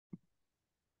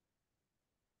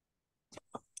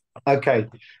Okay.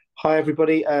 Hi,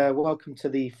 everybody. Welcome to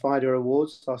the Fida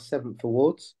Awards, our seventh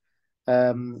awards.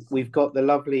 We've got the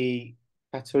lovely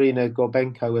Kateryna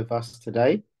Gorbenko with us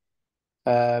today.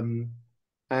 Um,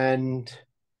 and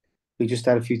we just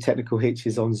had a few technical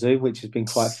hitches on Zoom, which has been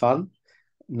quite fun.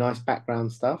 Nice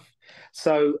background stuff.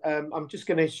 So I'm just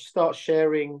going to start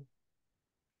sharing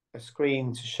a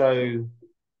screen to show.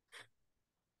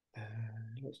 Uh,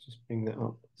 let's just bring that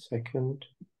up a second.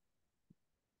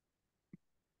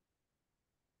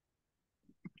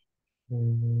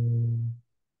 Um,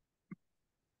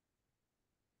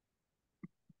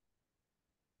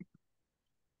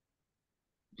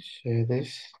 share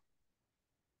this.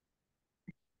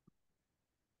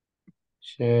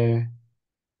 Share.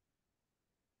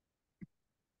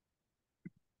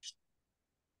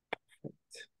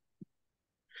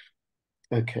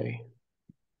 Okay.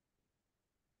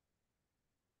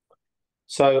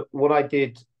 So what I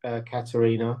did,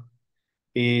 Katerina,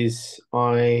 is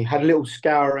I had a little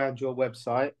scour around your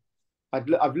website. I've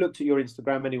looked at your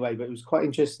Instagram anyway, but it was quite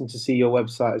interesting to see your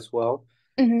website as well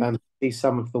Hmm. and see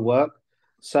some of the work.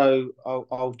 So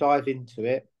I'll dive into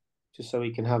it just so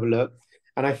we can have a look.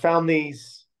 And I found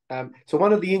these. So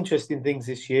one of the interesting things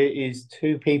this year is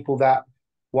two people that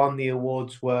won the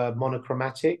awards were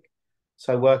monochromatic,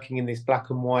 so working in this black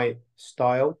and white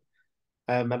style.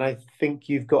 And I think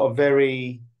you've got a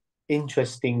very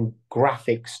interesting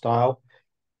graphic style.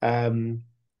 Um,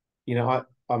 I'm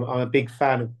a big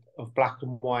fan of black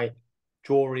and white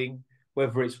drawing,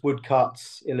 whether it's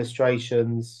woodcuts,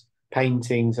 illustrations,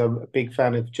 paintings. I'm a big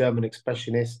fan of German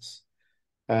expressionists.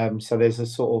 So there's a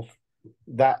sort of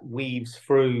that weaves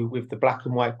through with the black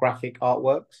and white graphic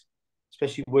artworks,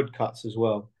 especially woodcuts as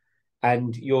well.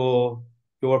 And your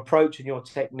approach and your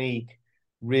technique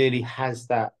really has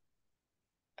that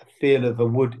feel of a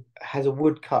wood has a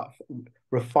woodcut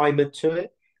refinement to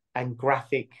it and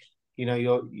graphic.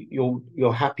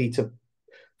 You're happy to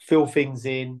fill things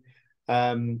in,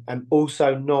 and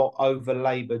also not over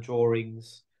labor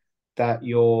drawings that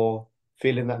you're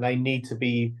feeling that they need to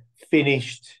be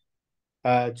finished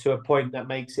to a point that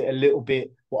makes it a little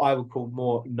bit what I would call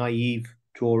more naive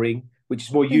drawing, which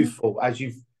is more Hmm. youthful. As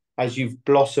you've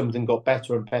blossomed and got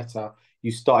better and better,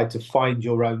 you started to find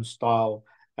your own style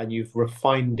and you've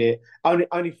refined it.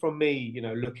 Only from me,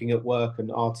 looking at work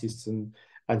and artists and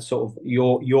sort of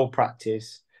your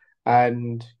practice.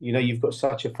 And you've got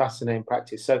such a fascinating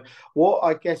practice. So what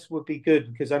I guess would be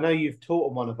good, because I know you've taught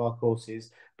on one of our courses,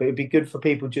 but it'd be good for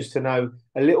people just to know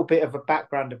a little bit of a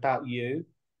background about you,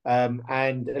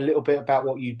 and a little bit about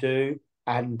what you do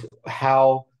and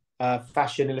how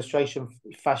fashion illustration,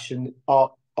 fashion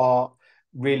art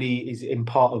really is in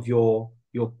part of your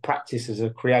practice as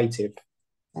a creative.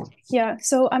 Yeah,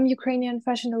 so I'm Ukrainian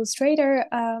fashion illustrator.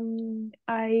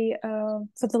 I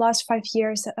For the last 5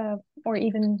 years, or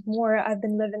even more, I've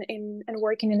been living in and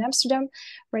working in Amsterdam.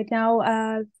 Right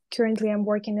now, currently, I'm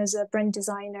working as a brand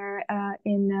designer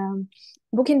in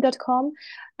Booking.com.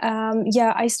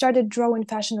 Yeah, I started drawing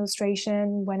fashion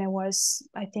illustration when I was,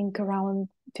 I think, around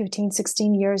 15,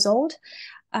 16 years old.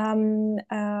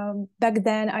 Back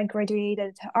then, I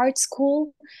graduated art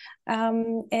school,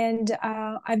 and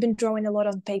I've been drawing a lot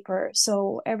on paper.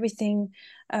 So everything,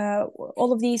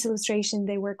 all of these illustrations,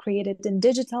 they were created in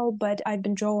digital, but I've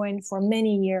been drawing for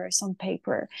many years on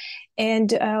paper.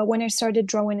 And when I started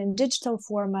drawing in digital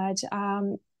format,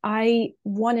 I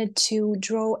wanted to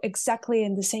draw exactly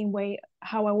in the same way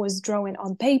how I was drawing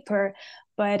on paper,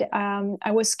 but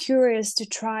I was curious to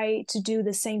try to do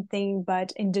the same thing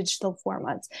but in digital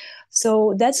format.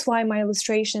 So that's why my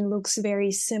illustration looks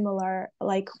very similar,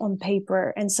 like on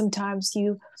paper. And sometimes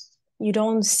you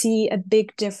don't see a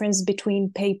big difference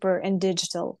between paper and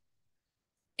digital.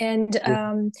 And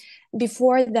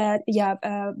before that, yeah,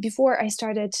 before I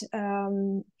started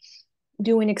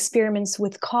doing experiments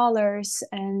with colors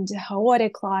and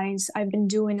chaotic lines. I've been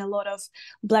doing a lot of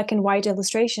black and white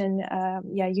illustration.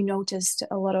 Yeah, you noticed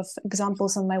a lot of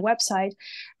examples on my website.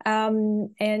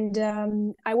 And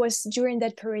I was, during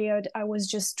that period, I was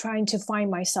just trying to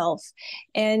find myself.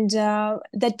 And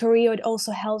that period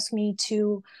also helps me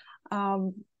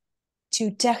um, to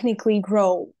technically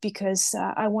grow because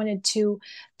I wanted to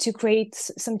create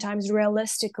sometimes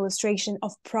realistic illustration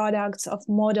of products, of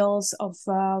models, of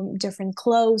different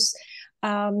clothes,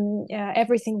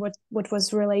 everything what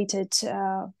was related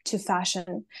to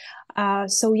fashion.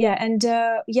 So yeah, and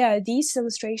yeah, these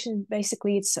illustrations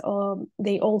basically it's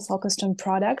they all focused on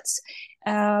products,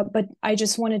 but I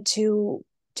just wanted to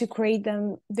create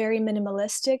them very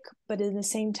minimalistic, but at the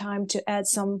same time to add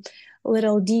some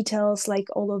little details like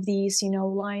all of these,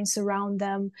 lines around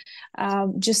them,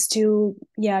 just to,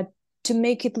 yeah, to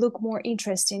make it look more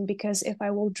interesting, because if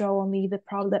I will draw only the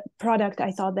product,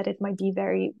 I thought that it might be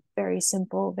very, very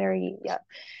simple, very, yeah,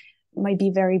 might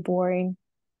be very boring,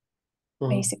 Mm.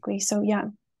 basically. So yeah.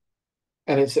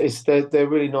 And they're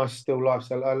really nice still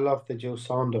lifes. I love the Jill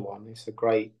Sander one. It's a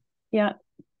great Yeah.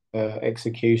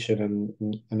 execution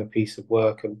and a piece of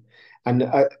work, and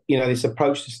you know, this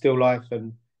approach to still life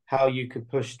and how you could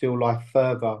push still life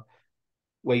further,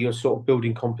 where you're sort of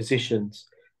building compositions,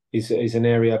 is an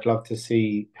area I'd love to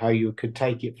see how you could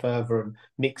take it further and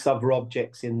mix other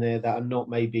objects in there that are not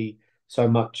maybe so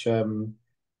much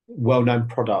well-known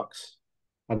products,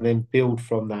 and then build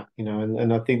from that, you know.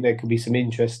 And I think there could be some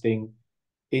interesting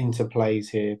interplays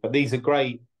here. But these are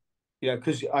great, you know,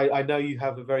 because I know you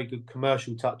have a very good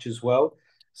commercial touch as well.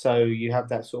 So you have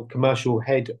that sort of commercial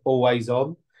head always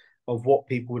on of what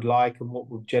people would like and what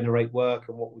would generate work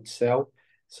and what would sell.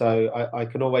 So I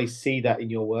can always see that in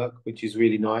your work, which is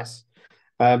really nice.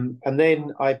 And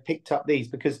then I picked up these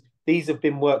because these have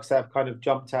been works that have kind of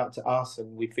jumped out to us,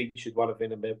 and we featured one of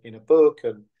them in a book,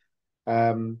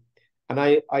 um, and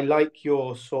I like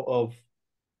your sort of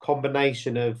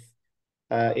combination of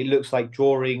it looks like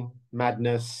drawing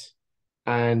madness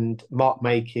and mark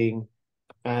making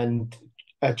and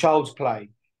a child's play.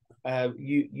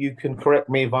 You can correct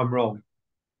me if I'm wrong.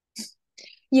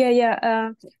 Yeah,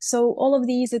 yeah. So all of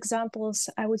these examples,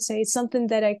 I would say it's something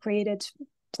that I created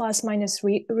plus minus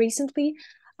recently.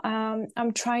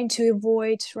 I'm trying to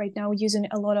avoid right now using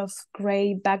a lot of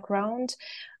gray background.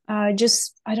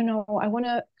 Just, I don't know, I want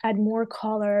to add more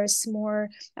colors, more,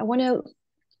 I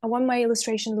want my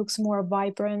illustration looks more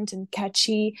vibrant and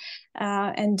catchy,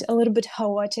 and a little bit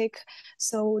chaotic.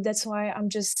 So that's why I'm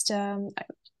just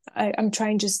I'm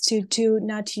trying just to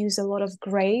not use a lot of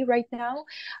gray right now.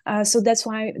 So that's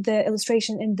why the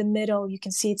illustration in the middle, you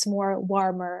can see it's more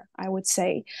warmer, I would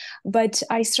say. But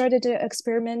I started to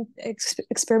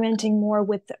experimenting more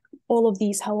with all of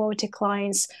these chaotic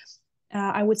lines,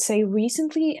 I would say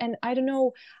recently. And I don't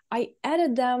know, I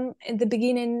added them in the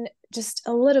beginning just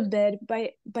a little bit,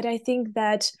 but I think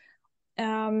that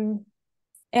um,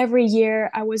 every year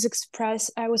I was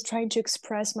trying to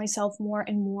express myself more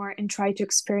and more and try to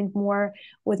experiment more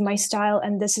with my style,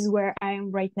 and this is where I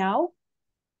am right now.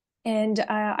 And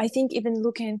I think even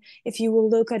looking, if you will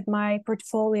look at my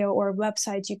portfolio or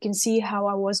website, you can see how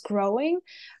I was growing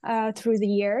through the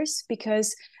years,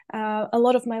 because a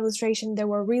lot of my illustration, they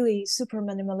were really super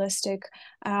minimalistic.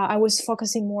 I was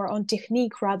focusing more on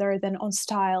technique rather than on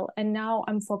style. And now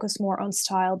I'm focused more on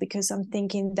style because I'm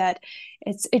thinking that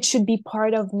it should be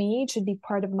part of me, it should be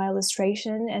part of my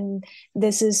illustration. And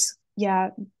this is, yeah,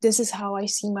 this is how I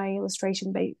see my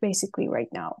illustration basically right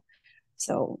now.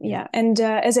 So Yeah. yeah, and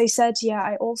as I said, yeah,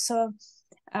 I also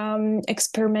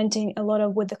experimenting a lot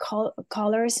of with the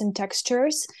colors and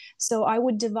textures. So I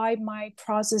would divide my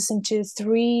process into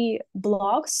three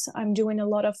blocks. I'm doing a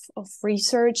lot of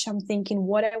research. I'm thinking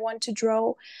what I want to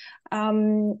draw.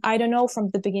 I don't know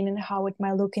from the beginning how it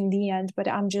might look in the end, but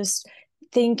I'm just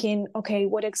thinking, okay,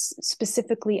 what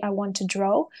specifically I want to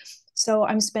draw. So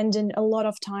I'm spending a lot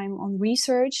of time on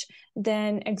research,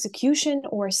 then execution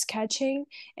or sketching.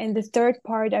 And the third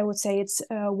part, I would say it's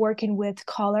working with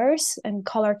colors and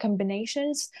color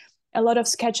combinations. A lot of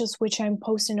sketches which I'm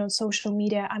posting on social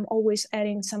media, I'm always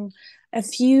adding a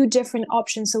few different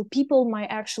options. So people might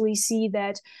actually see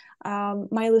that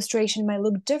my illustration might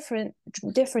look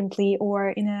differently, or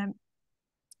in a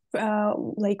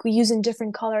like we use in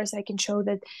different colors. I can show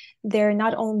that they're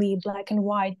not only black and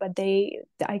white, but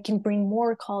I can bring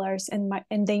more colors,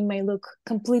 and they may look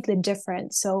completely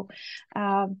different. So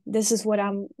this is what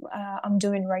I'm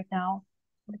doing right now.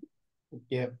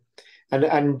 Yeah.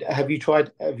 And have you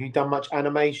done much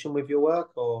animation with your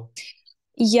work or?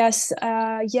 Yes,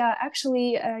 yeah,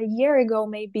 actually, a year ago,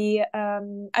 maybe,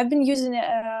 I've been using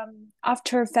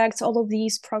After Effects, all of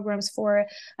these programs for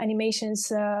animations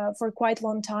for quite a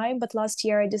long time. But last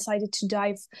year, I decided to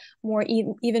dive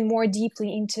even more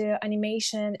deeply into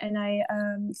animation, and I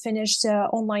finished an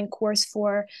online course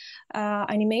for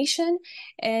animation.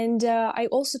 And I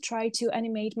also try to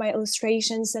animate my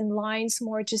illustrations and lines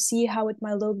more to see how it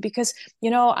might look, because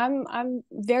I'm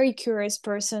very curious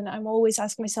person. I'm always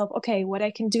asking myself, okay, what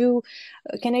I can do,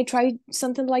 can I try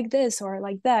something like this or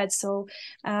like that? So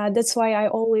that's why I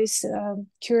always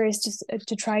curious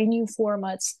to try new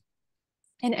formats,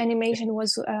 and animation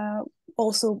was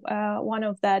also one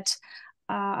of that,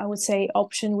 I would say,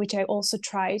 option which I also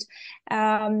tried.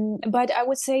 But I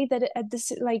would say that at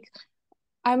this, like,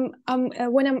 I'm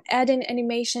when I'm adding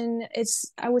animation,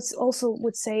 it's I would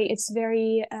say it's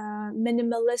very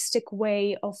minimalistic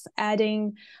way of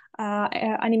adding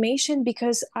animation,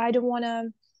 because I don't want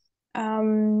to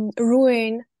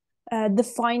ruin the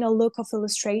final look of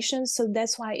illustration. So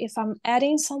that's why if I'm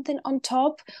adding something on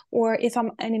top or if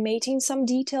I'm animating some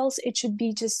details, it should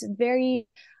be just very,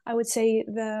 I would say,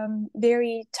 the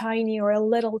very tiny or a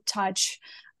little touch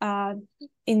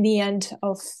in the end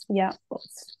of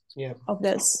Yeah.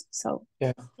 this. So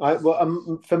Yeah.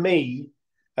 For me,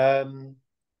 um,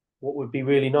 what would be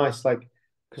really nice, like,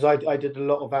 because I did a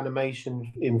lot of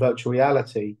animation in virtual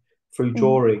reality through mm,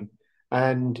 drawing,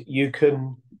 and you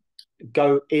can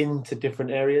go into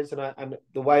different areas, and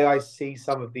the way I see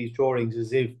some of these drawings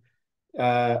is if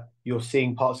you're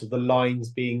seeing parts of the lines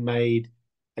being made,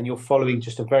 and you're following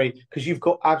just a very because you've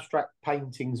got abstract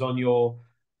paintings on your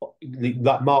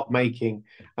like mark making,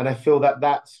 and I feel that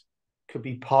that's could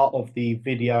be part of the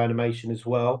video animation as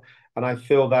well. And I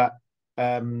feel that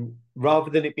rather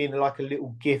than it being like a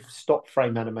little GIF stop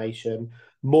frame animation,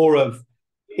 more of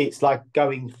it's like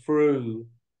going through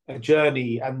a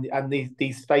journey, and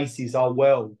these spaces are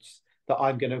worlds that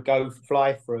I'm going to go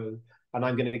fly through, and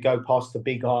I'm going to go past the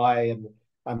big eye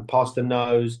and past the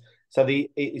nose. So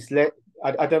it's let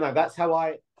I don't know. That's how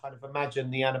I kind of imagine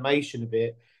the animation of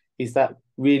it. Is that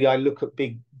really I look at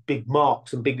big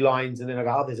marks and big lines, and then I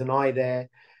go, oh, there's an eye there,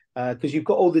 because you've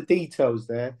got all the details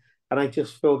there, and I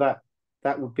just feel that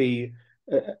that would be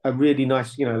a really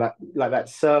nice, like that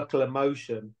circle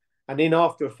emotion. And in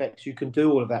After Effects, you can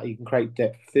do all of that. You can create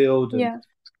depth of field, and yeah,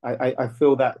 I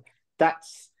feel that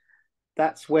that's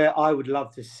that's where I would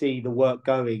love to see the work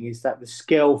going. Is that the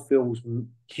scale feels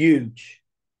huge,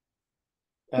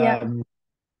 yeah, um,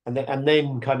 and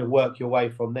then kind of work your way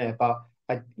from there. But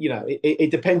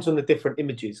it depends on the different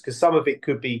images because some of it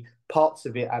could be parts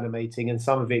of it animating, and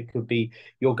some of it could be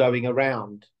you're going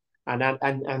around and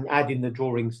adding the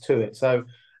drawings to it. So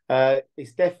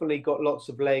it's definitely got lots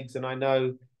of legs, and I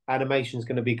know animation is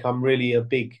going to become really a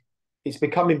big. It's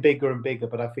becoming bigger and bigger,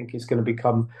 but I think it's going to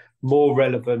become more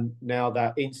relevant now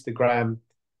that Instagram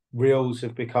reels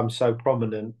have become so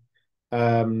prominent,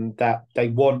 that they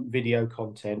want video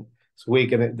content. So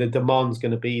the demand's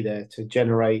gonna be there to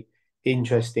generate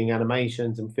interesting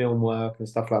animations and film work and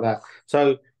stuff like that.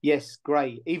 So yes,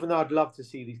 great. Even though I'd love to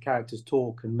see these characters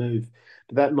talk and move,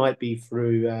 but that might be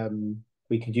through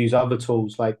we could use other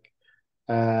tools like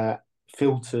uh,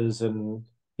 filters, and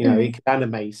mm. it could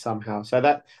animate somehow. So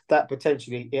that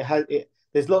potentially it has it.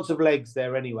 There's lots of legs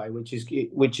there anyway, which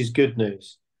is good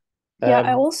news. Yeah,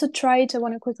 I Um, also tried, I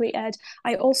want to quickly add,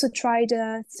 I also tried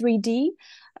 3D.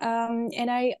 And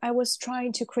I was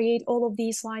trying to create all of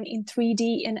these lines in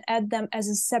 3D and add them as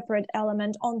a separate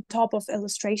element on top of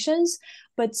illustrations.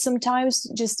 But sometimes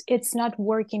just it's not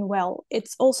working well. It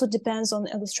also depends on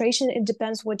illustration. It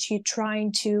depends what you're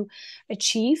trying to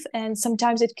achieve. And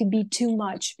sometimes it could be too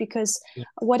much because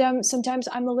sometimes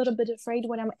I'm a little bit afraid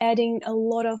when I'm adding a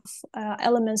lot of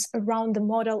elements around the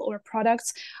model or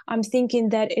products. I'm thinking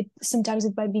that it sometimes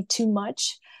it might be too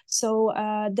much. So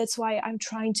that's why I'm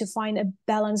trying to find a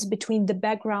balance between the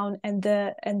background and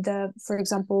the for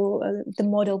example the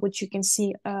model which you can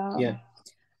see. yeah.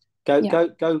 Go Yeah. go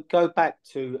go go back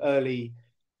to early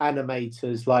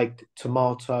animators like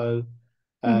Tomato,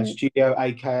 Mm-hmm. Studio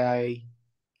AKA,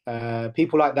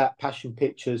 people like that, Passion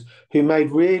Pictures, who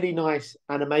made really nice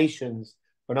animations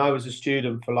when I was a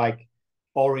student for like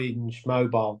Orange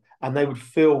Mobile, and they would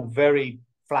feel very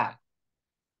flat.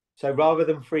 So rather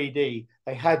than 3D,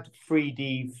 they had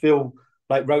 3D feel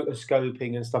like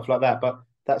rotoscoping and stuff like that. But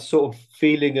that sort of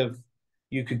feeling of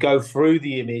you could go through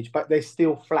the image, but they're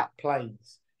still flat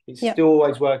planes. It's Yeah. still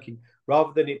always working,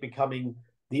 rather than it becoming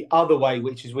the other way,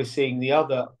 which is we're seeing the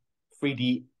other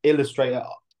 3D illustrator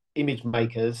image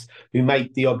makers who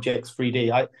make the objects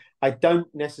 3D. I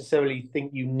don't necessarily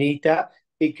think you need that.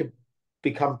 It could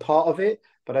become part of it,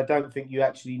 but I don't think you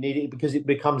actually need it because it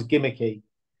becomes gimmicky.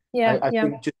 Yeah. I Yeah.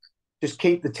 think just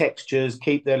keep the textures,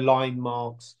 keep the line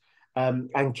marks,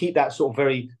 and keep that sort of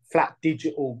very flat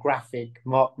digital graphic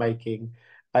mark making.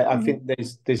 I Mm-hmm. think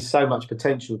there's so much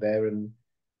potential there, and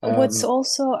What's um,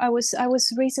 also I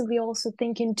was recently also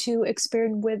thinking to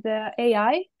experiment with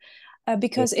AI, yeah,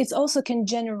 because it also can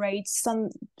generate some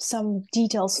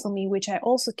details for me, which I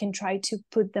also can try to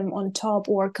put them on top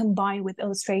or combine with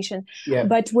illustration. yeah,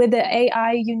 But with the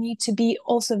AI, you need to be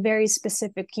also very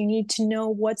specific. You need to know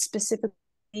what specifically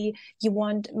you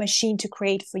want machine to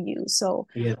create for you. So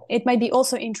yeah, it might be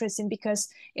also interesting because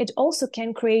it also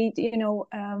can create,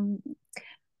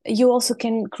 you also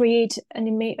can create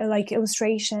like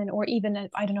illustration or even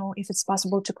I don't know if it's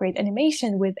possible to create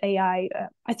animation with AI.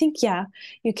 I think yeah,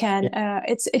 you can. yeah,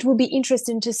 It will be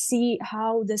interesting to see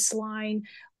how this line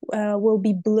will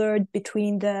be blurred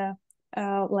between the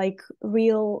like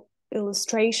real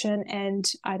illustration and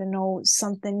I don't know,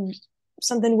 something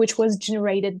which was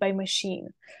generated by machine.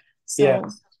 Yeah.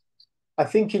 So I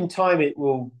think in time it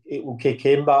will kick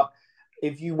in, but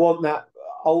if you want that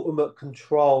ultimate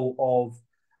control of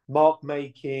mark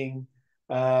making,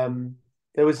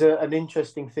 there was an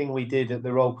interesting thing we did at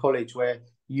the Royal College where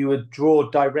you would draw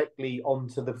directly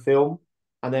onto the film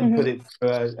and then put mhm, it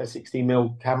through a 60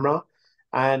 mm camera,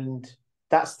 and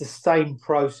that's the same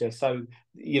process. So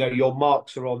your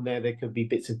marks are on there. There could be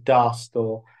bits of dust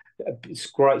or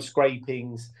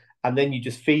scrapings, and then you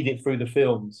just feed it through the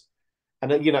films.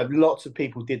 And lots of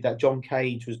people did that. John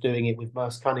Cage was doing it with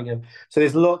Merce Cunningham. So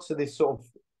there's lots of this sort of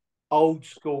old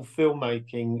school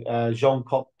filmmaking, Jean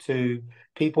Cocteau,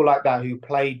 people like that who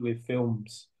played with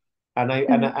films. And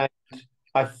mhm,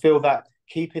 I feel that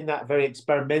keeping that very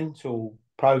experimental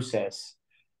process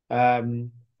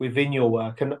within your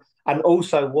work, and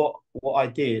also what I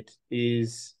did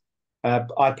is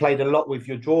I played a lot with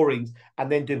your drawings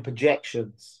and then doing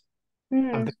projections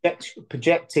and mhm,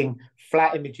 projecting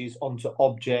flat images onto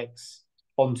objects,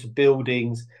 onto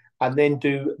buildings, and then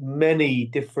do many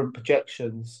different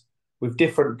projections with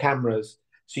different cameras.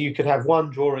 So you could have one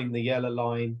drawing the yellow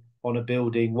line on a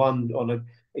building, one on a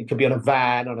it could be on a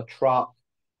van, on a truck.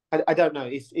 I don't know.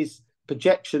 It's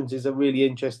projections is a really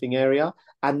interesting area,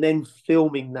 and then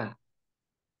filming that.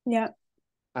 yeah.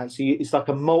 So it's like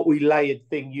a multi-layered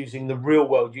thing using the real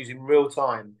world, using real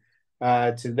time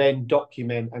to then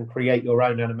document and create your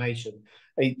own animation.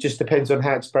 It just depends on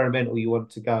how experimental you want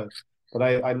to go. But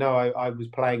I know I was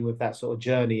playing with that sort of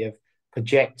journey of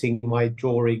projecting my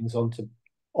drawings onto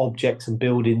objects and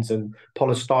buildings and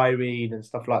polystyrene and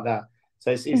stuff like that.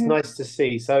 So it's Mhm. nice to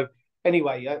see. So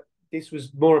anyway, this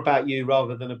was more about you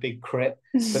rather than a big crit,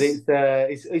 but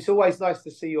it's always nice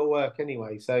to see your work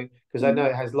anyway. So because I know Mhm,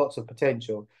 it has lots of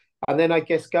potential. And then I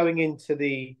guess going into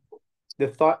the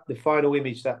final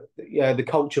image that the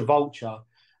culture vulture,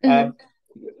 mhm, um,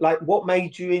 like what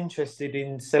made you interested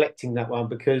in selecting that one?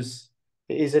 Because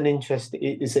it is an interest.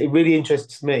 It really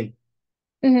interests me.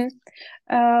 mhm.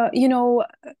 You know,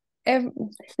 ev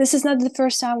this is not the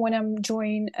first time when I'm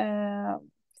joining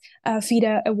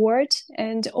Fida award,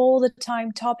 and all the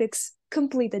time topics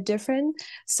completely different.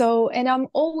 So, and I'm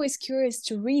always curious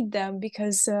to read them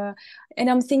because, and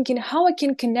I'm thinking how I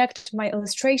can connect my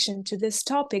illustration to this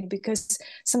topic because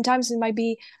sometimes it might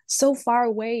be so far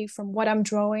away from what I'm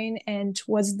drawing and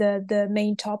what's the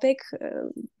main topic.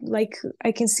 Like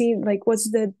I can see like what's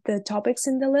the topics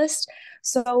in the list.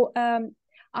 So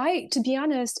to be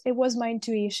honest, it was my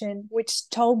intuition which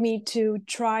told me to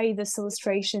try this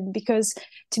illustration because,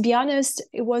 to be honest,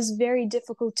 it was very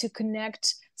difficult to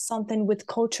connect something with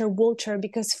culture vulture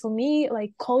because for me,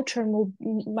 like culture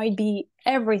might be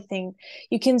everything.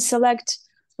 You can select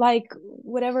like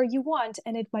whatever you want,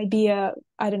 and it might be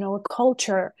I don't know, a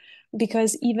culture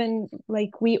because even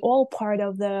like we all part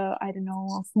of the I don't know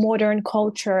of modern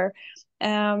culture,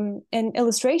 and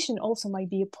illustration also might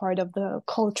be a part of the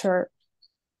culture,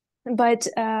 but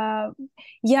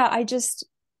yeah, I just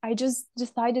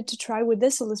decided to try with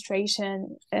this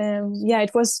illustration. Yeah,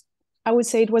 it was, I would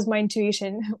say it was my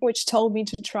intuition which told me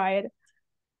to try it.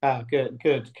 Ah, good,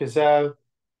 good. Because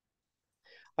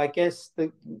I guess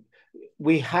the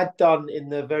we had done in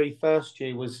the very first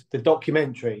year was the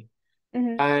documentary,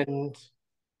 Hmm. and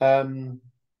um,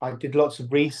 I did lots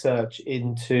of research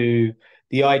into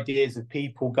the ideas of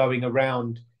people going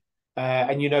around,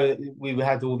 and we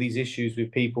had all these issues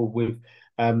with people with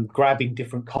grabbing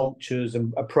different cultures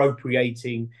and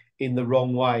appropriating in the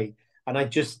wrong way. And I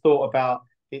just thought about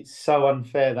it's so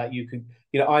unfair that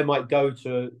I might go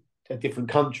to a different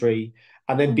country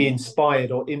and then be Hmm.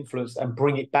 inspired or influenced and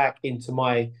bring it back into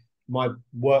my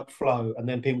workflow, and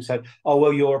then people say, "Oh,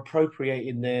 well, you're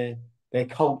appropriating their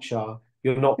culture.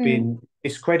 You're not Hmm. being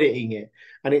discrediting it,"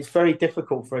 and it's very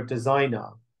difficult for a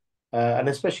designer, and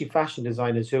especially fashion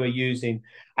designers who are using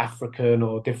African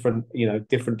or different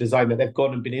design that they've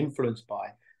gone and been influenced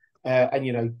by.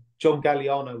 And John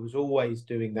Galliano was always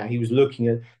doing that. He was looking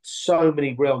at so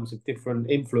many realms of different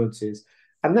influences,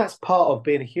 and that's part of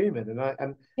being a human.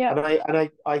 Yeah.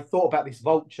 I thought about this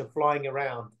vulture flying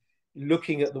around,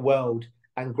 looking at the world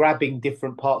and grabbing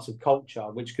different parts of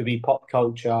culture, which could be pop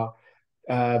culture,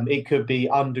 it could be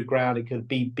underground, it could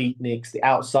be beatniks, the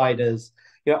outsiders,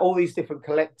 all these different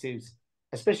collectives,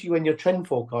 especially when you're trend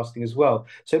forecasting as well.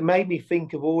 So it made me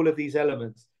think of all of these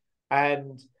elements.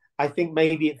 And I think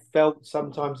maybe it felt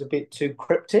sometimes a bit too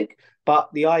cryptic,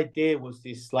 but the idea was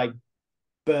this like,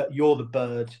 you're the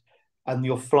bird and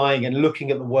you're flying and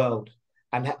looking at the world.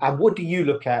 And what do you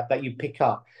look at that you pick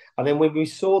up? And then when we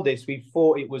saw this, we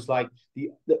thought it was like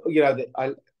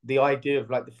the idea of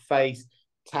like the face,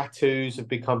 tattoos have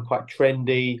become quite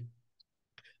trendy,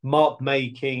 mark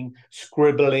making,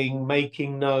 scribbling,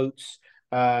 making notes,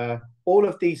 all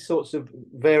of these sorts of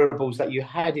variables that you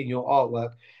had in your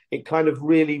artwork, it kind of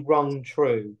really rung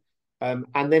true. And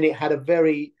then it had a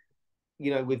very,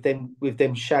 with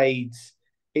them shades,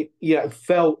 it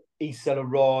felt Yves Saint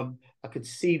Laurent. I could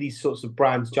see these sorts of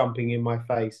brands jumping in my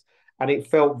face, and it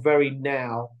felt very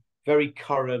now, very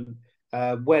current,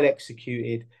 well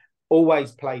executed,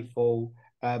 always playful,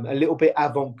 a little bit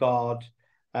avant-garde,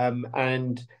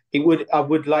 and I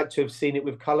would like to have seen it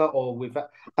with color or with.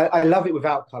 I love it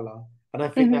without color, and I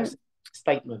think Mm-hmm. that's a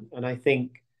statement. And I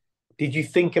think, did you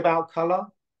think about color?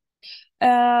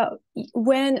 uh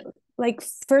when like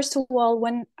first of all,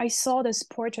 when I saw this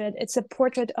portrait, it's a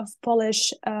portrait of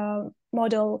Polish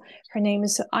model. Her name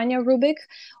is Anya Rubik.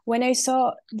 When I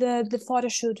saw the photo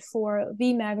shoot for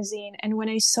V magazine, and when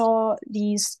I saw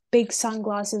these big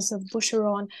sunglasses of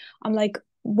Boucheron, I'm like,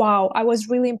 wow, I was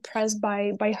really impressed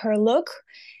by her look.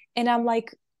 And I'm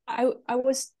like, I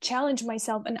was challenge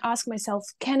myself and ask myself,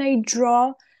 can I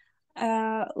draw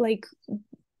uh like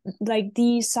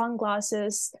these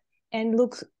sunglasses and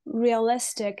look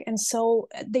realistic, and so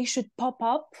they should pop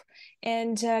up.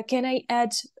 And can I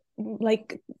add,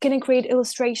 like, can I create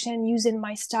illustration using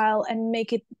my style and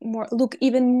make it more look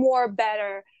even more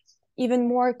better, even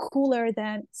more cooler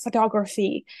than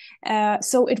photography.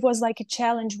 So it was like a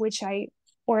challenge which I,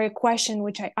 or a question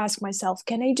which I asked myself,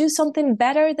 can I do something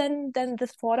better than the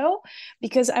photo?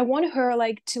 Because I want her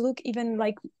like to look even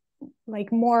like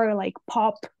more like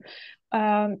pop.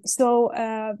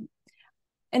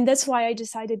 And that's why I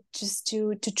decided just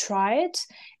to try it.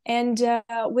 And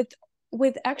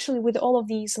with actually with all of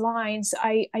these lines,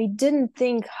 I didn't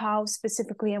think how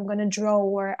specifically I'm going to draw,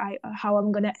 or how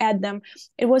I'm going to add them.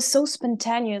 It was so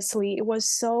spontaneously, it was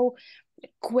so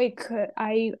quick.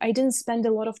 I didn't spend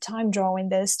a lot of time drawing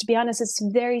this. To be honest, it's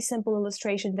very simple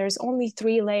illustration. There's only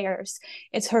 3 layers.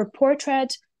 It's her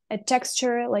portrait, a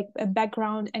texture, like a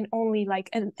background, and only like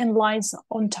and lines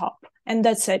on top. And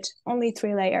that's it. Only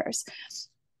 3 layers.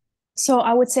 So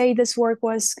I would say this work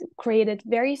was created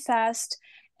very fast.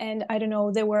 And I don't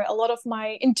know, there were a lot of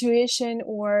my intuition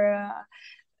or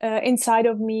inside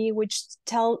of me which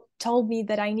told me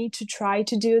that I need to try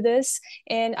to do this.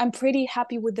 And I'm pretty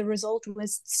happy with the result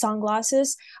with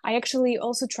sunglasses. I actually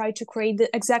also tried to create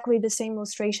exactly the same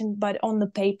illustration but on the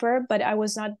paper, but I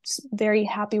was not very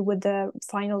happy with the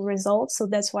final result. So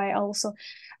that's why I also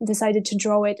decided to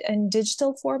draw it in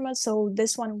digital format. So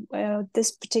this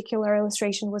particular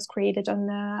illustration was created on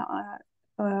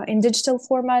in digital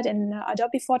format in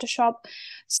Adobe Photoshop.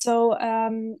 So,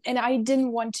 and I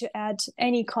didn't want to add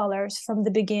any colors from the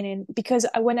beginning, because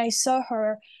when I saw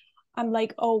her, I'm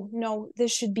like, oh no,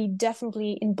 this should be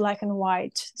definitely in black and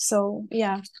white. So,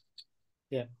 yeah.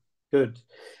 Yeah, good.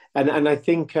 And I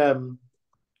think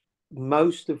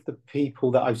most of the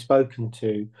people that I've spoken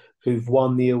to who've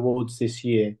won the awards this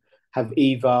year have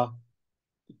either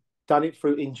done it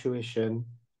through intuition,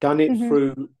 done it Mm-hmm.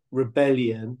 through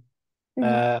rebellion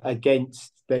Mm-hmm.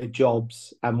 against their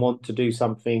jobs and want to do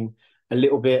something a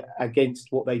little bit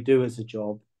against what they do as a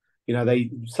job.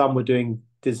 Some were doing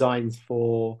designs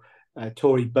for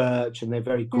Tory Burch, and they're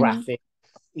very Mm-hmm. graphic,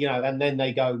 and then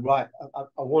they go, right,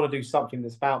 I want to do something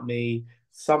that's about me,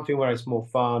 something where it's more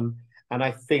fun. And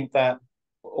I think that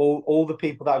all the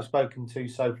people that I've spoken to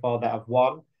so far that have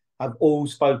won have all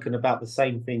spoken about the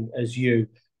same thing as you,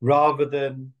 rather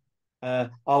than,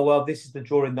 oh, well, this is the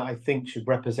drawing that I think should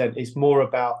represent. It's more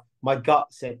about my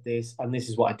gut said this, and this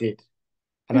is what I did.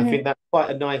 And I Mm-hmm. think that's quite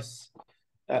a nice,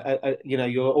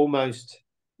 you're almost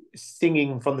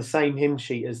singing from the same hymn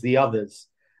sheet as the others.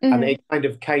 And Mm-hmm. it kind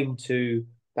of came to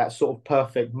that sort of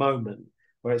perfect moment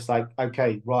where it's like,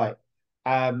 okay, right.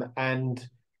 And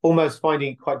almost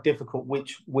finding it quite difficult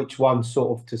which one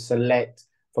sort of to select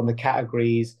from the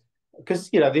categories.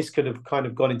 Because, this could have kind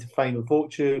of gone into fame and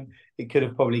fortune. It could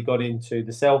have probably gone into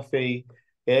the selfie.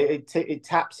 It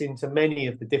taps into many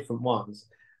of the different ones.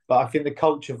 But I think the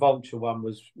culture vulture one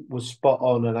was spot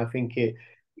on. And I think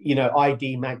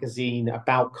ID magazine,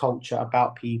 about culture,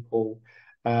 about people,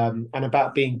 and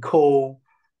about being cool,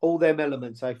 all them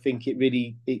elements. I think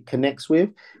it connects with,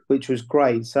 which was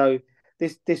great. So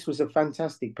this was a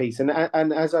fantastic piece, and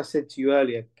as I said to you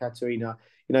earlier, Kateryna,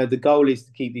 the goal is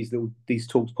to keep these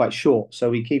talks quite short,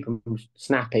 so we keep them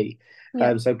snappy,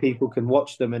 Yeah. so people can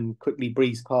watch them and quickly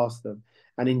breeze past them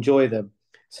and enjoy them.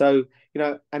 So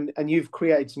and you've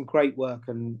created some great work,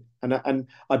 and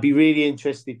I'd be really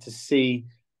interested to see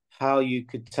how you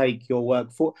could take your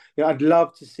work for. I'd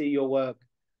love to see your work.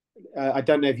 I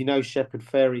don't know if you know Shepard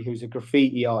Fairey, who's a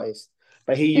graffiti artist,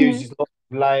 but he Mm-hmm. uses lots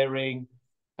of layering,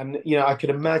 And I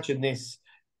could imagine this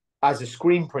as a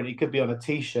screen print. It could be on a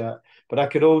t-shirt, but I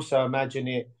could also imagine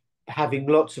it having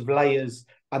lots of layers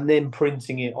and then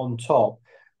printing it on top,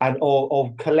 and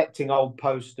or collecting old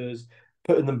posters,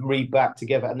 putting them back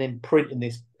together, and then printing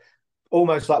this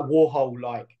almost like Warhol,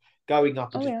 like going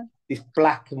up and Oh just yeah. this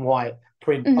black and white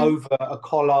print Hmm. over a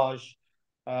collage.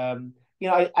 And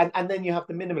then you have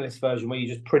the minimalist version where you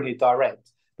just print it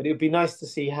direct. But it would be nice to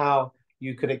see how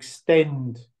you could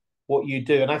extend what you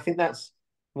do. And I think that's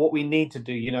what we need to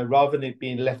do, rather than it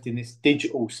being left in this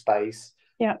digital space.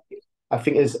 Yeah. I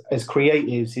think as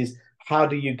creatives is how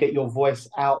do you get your voice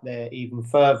out there even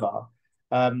further,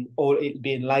 or it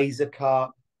being laser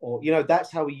cut, or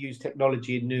that's how we use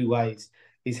technology in new ways.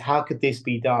 Is how could this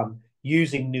be done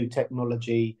using new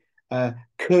technology?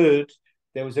 Could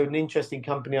There was an interesting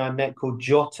company I met called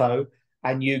Giotto,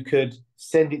 and you could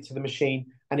send it to the machine,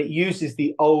 and it uses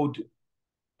the old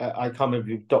I can't remember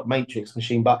the dot matrix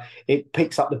machine, but it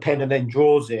picks up the pen and then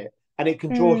draws it, and it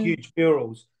can draw Mm. huge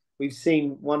murals. We've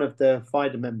seen one of the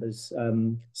Fida members,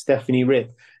 Stephanie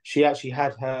Rip. She actually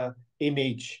had her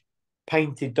image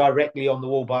painted directly on the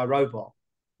wall by a robot.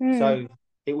 Mm. So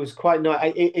it was quite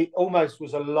nice. It almost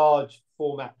was a large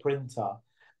format printer,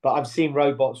 but I've seen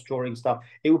robots drawing stuff.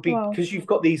 It would be Wow. because you've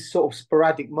got these sort of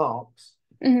sporadic marks.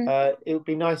 Hmm. It would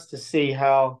be nice to see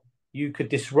how you could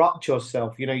disrupt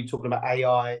yourself. You're talking about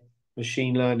AI,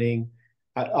 machine learning.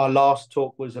 Our last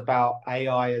talk was about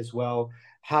AI as well.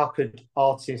 How could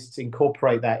artists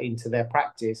incorporate that into their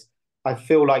practice? I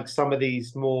feel like some of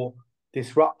these more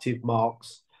disruptive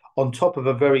marks, on top of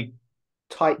a very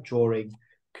tight drawing,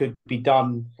 could be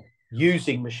done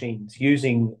using machines,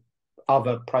 using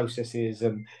other processes,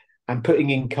 and putting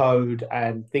in code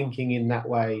and thinking in that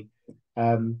way.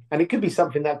 And it could be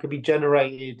something that could be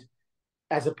generated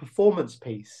as a performance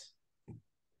piece.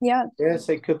 Yeah. Yes,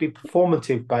 it could be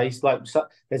performative based. Like, so,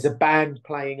 there's a band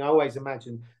playing. I always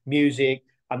imagine music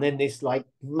and then this like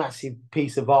massive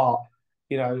piece of art.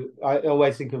 I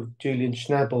always think of Julian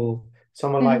Schnabel,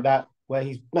 someone Hmm. like that, where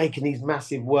he's making these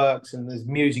massive works and there's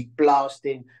music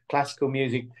blasting, classical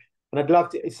music. And I'd love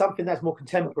to. It's something that's more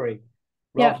contemporary,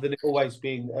 Yeah. rather than it always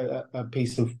being a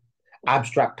piece of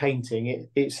abstract painting.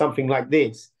 It's something like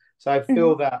this. So I Hmm.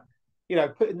 feel that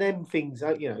putting them things,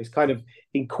 it's kind of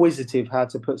inquisitive how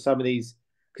to put some of these,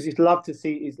 because I love to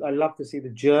see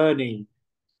the journey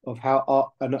of how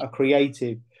art and a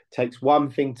creative takes one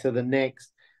thing to the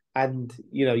next. And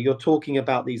you're talking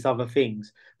about these other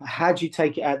things. How do you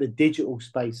take it out the digital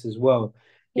space as well?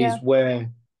 Yeah. Is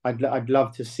where I'd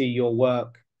love to see your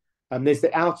work. And there's the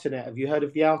Outernet. Have you heard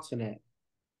of the Outernet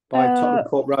by Tottenham Uh,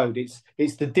 Court Road?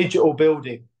 It's the digital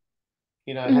building.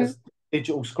 It mhm. has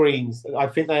digital screens. I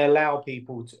think they allow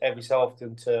people every so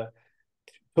often to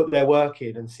put their work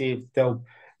in and see if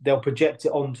they'll project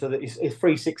it onto it's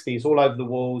 360. It's all over the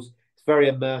walls. It's very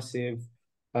immersive,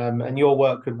 and your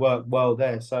work could work well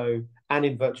there. So, and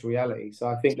in virtual reality. So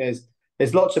I think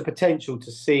there's lots of potential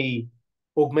to see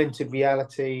augmented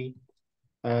reality,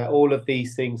 all of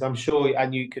these things. I'm sure,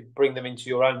 and you could bring them into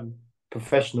your own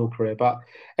professional career. But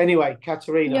anyway, Yeah,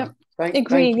 Kateryna, thank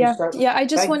agree. thank you Yeah, so yeah. I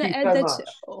just thank want you to add so that much.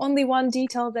 only one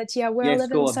detail that yeah, we're Yes,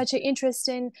 living go in on. such an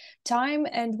interesting time,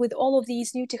 and with all of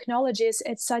these new technologies,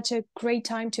 it's such a great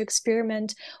time to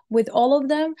experiment with all of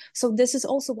them. So this is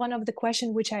also one of the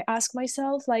questions which I ask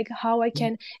myself, like how I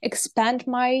can expand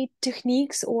my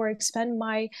techniques or expand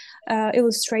my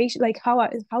illustration, like how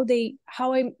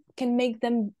I can make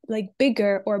them like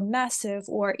bigger or massive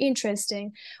or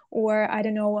interesting, or I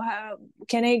don't know,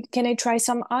 can I try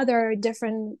some other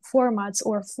different formats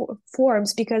or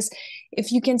forms, because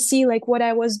if you can see like what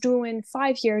I was doing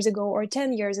 5 years ago or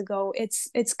 10 years ago,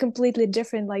 it's completely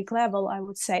different like level, I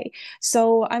would say.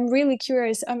 So I'm really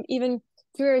curious. I'm even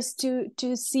curious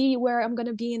to see where I'm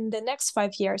going to be in the next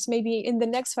 5 years. Maybe in the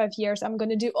next 5 years I'm going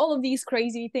to do all of these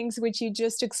crazy things which you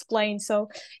just explained. So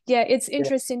yeah, it's Yeah.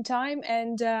 interesting time,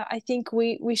 and I think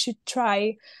we should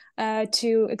try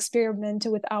to experiment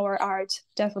with our art,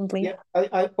 definitely.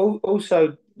 Yeah, also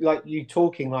like you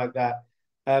talking like that,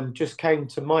 just came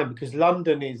to mind because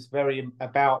London is very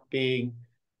about being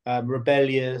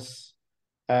rebellious,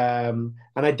 and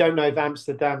I don't know if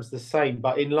Amsterdam's the same,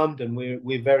 but in London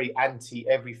we're very anti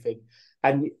everything,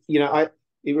 and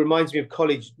it reminds me of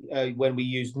college when we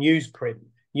used newsprint.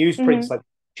 Newsprint's Hmm. like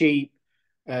cheap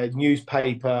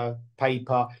newspaper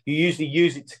paper. You usually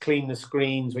use it to clean the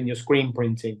screens when you're screen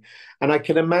printing, and I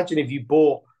can imagine if you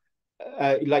bought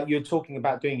like you're talking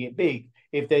about doing it big,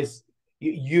 if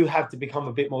you have to become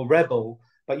a bit more rebel,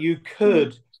 but Hmm.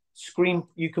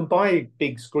 you can buy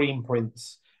big screen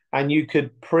prints and you could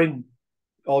print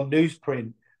on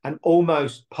newsprint and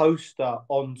almost poster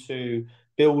onto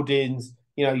buildings.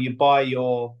 You know, you buy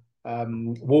your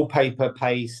wallpaper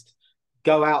paste,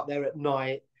 go out there at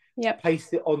night, Yep.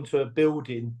 paste it onto a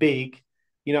building big,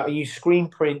 you know, and you screen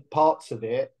print parts of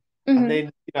it, and Mm-hmm. then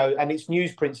you know, and it's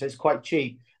newsprint, so it's quite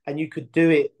cheap, and you could do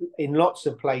it in lots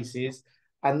of places,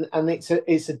 and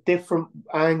it's a different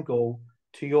angle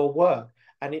to your work,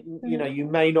 and it you know Mm-hmm. you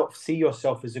may not see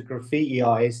yourself as a graffiti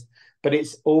artist, but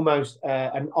it's almost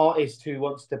an artist who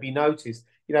wants to be noticed.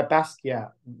 You know,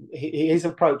 Basquiat, his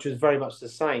approach was very much the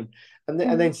same, and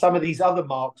Mm-hmm. then some of these other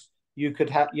marks you could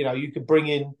have, you know, you could bring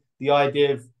in the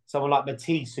idea of someone like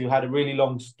Matisse who had a really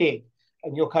long stick,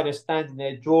 and you're kind of standing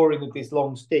there drawing with this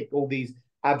long stick, all these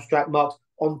abstract marks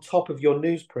on top of your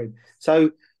newsprint.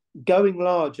 So going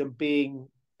large and being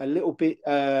a little bit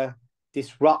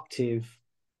disruptive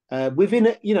within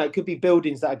it, you know, it could be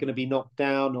buildings that are going to be knocked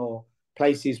down or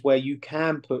places where you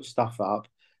can put stuff up,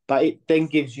 but it then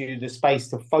gives you the space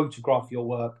to photograph your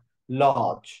work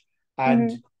large, and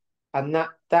Mm-hmm.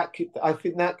 that could, I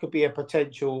think that could be a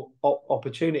potential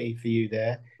opportunity for you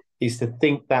there, is to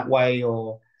think that way,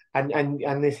 or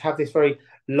and this have this very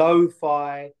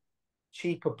lo-fi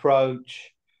cheap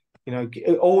approach, you know,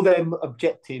 all them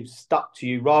objectives stuck to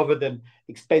you rather than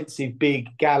expensive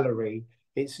big gallery.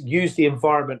 It's use the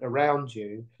environment around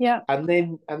you, Yeah. and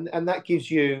then and that gives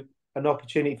you an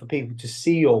opportunity for people to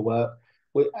see your work.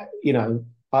 You know,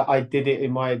 I did it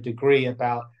in my degree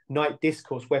about night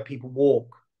discourse where people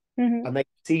walk Mm-hmm. and they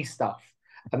see stuff,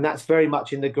 and that's very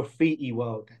much in the graffiti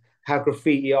world, how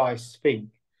graffiti artists think.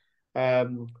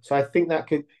 So I think that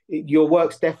could, your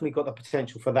work's definitely got the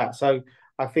potential for that. So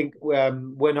I think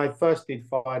when I first did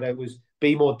Fida, it was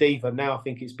be more diva. Now I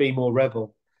think it's be more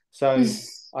rebel. So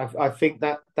I think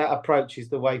that that approach is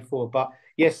the way forward. But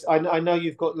yes, I know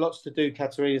you've got lots to do,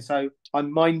 Kateryna. So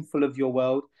I'm mindful of your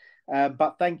world.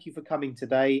 But thank you for coming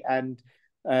today. And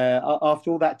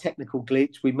after all that technical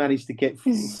glitch, we managed to get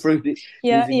through it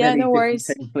Yeah, using yeah, many no different worries.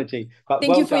 technology. But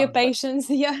Thank you well for your done. patience.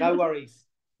 Yeah. No worries.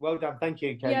 Well done. Thank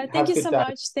you, Yeah, Kate. thank Have a you good so day.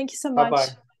 much. Thank you so Bye much.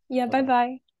 bye. Yeah, Bye bye.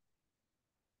 bye-bye.